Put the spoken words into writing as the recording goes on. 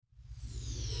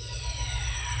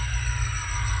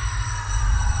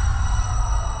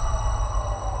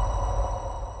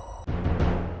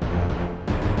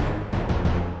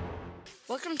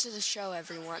Welcome to the show,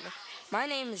 everyone. My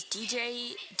name is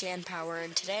DJ Dan Power,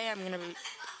 and today I'm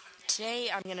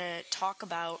gonna talk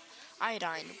about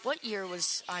iodine. What year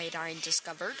was iodine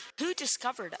discovered? Who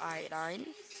discovered iodine?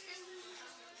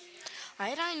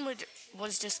 Iodine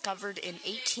was discovered in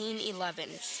 1811.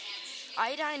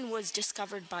 Iodine was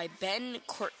discovered by Ben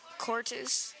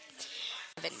Cortes.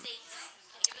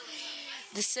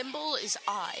 The symbol is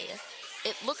I.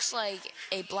 It looks like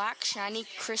a black shiny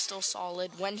crystal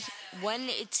solid. When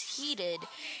it's heated,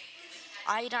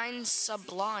 iodine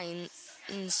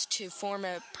sublimes to form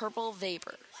a purple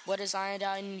vapor. What is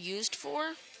iodine used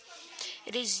for?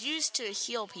 It is used to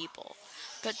heal people.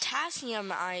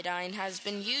 Potassium iodine has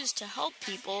been used to help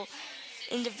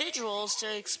individuals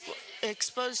to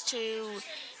exposed to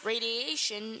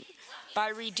radiation by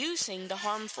reducing the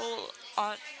harmful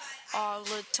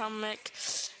atomic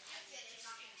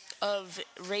of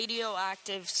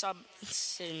radioactive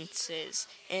substances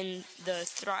in the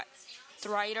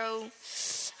trito.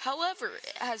 However,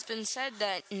 it has been said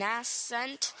that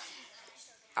nascent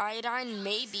iodine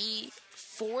may be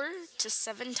 4 to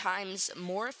 7 times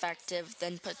more effective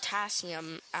than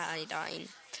potassium iodine.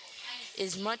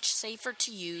 Is much safer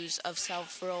to use of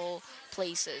several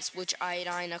places which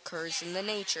iodine occurs in the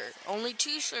nature. Only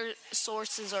 2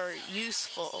 sources are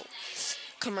useful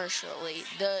commercially.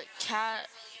 The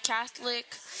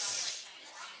Catholic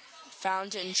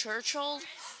found in Churchill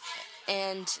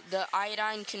and the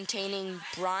iodine-containing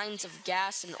brines of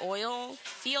gas and oil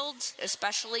fields,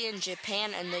 especially in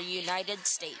Japan and the United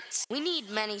States. We need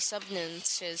many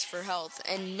substances for health,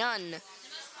 and none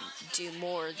do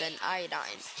more than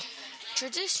iodine.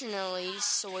 Traditionally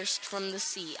sourced from the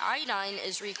sea, iodine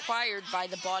is required by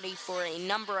the body for a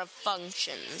number of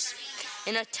functions.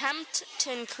 An attempt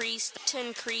to increase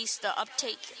the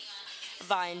uptake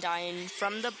of iodine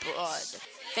from the blood.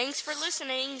 Thanks for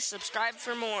listening. Subscribe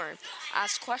for more.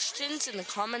 Ask questions in the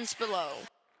comments below.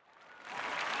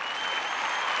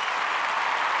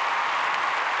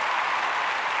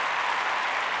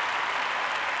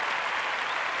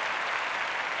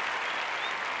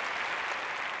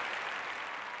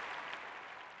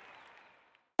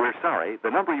 We're sorry, the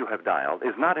number you have dialed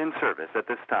is not in service at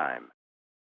this time.